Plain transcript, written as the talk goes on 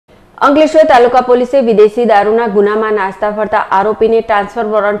અંકલેશ્વર તાલુકા પોલીસે વિદેશી દારૂના ગુનામાં નાસ્તા ફરતા આરોપીને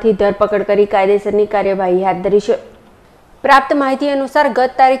ટ્રાન્સફર વોરંટથી ધરપકડ કરી કાયદેસરની કાર્યવાહી હાથ ધરી છે। પ્રાપ્ત માહિતી અનુસાર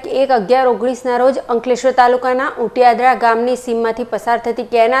ગત તારીખ 1/11/19ના રોજ અંકલેશ્વર તાલુકાના ઉટિયાદરા ગામની સીમમાંથી પસાર થતી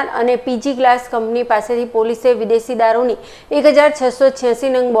કેનાલ અને પીજી ગ્લાસ કંપની પાસેથી પોલીસે વિદેશી દારૂની 1686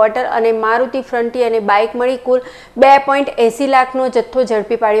 નંગ બોટલ અને મારુતિ ફ્રન્ટી અને બાઇક મળી કુલ 2.80 લાખનો જથ્થો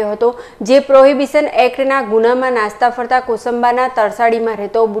ઝડપી પાડ્યો હતો, જે પ્રોહિબિશન એક્ટના ગુનામાં નાસ્તા ફરતા કોસંબાના તરસાડીમાં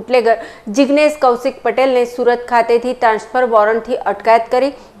રહેતો બુટલેગર જિગ્નેશ કૌશિક પટેલને સુરત ખાતેથી ટ્રાન્સફર વોરંટથી અટકાયત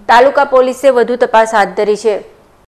કરી તાલુકા પોલીસે વધુ તપાસ હાથ ધરી છે।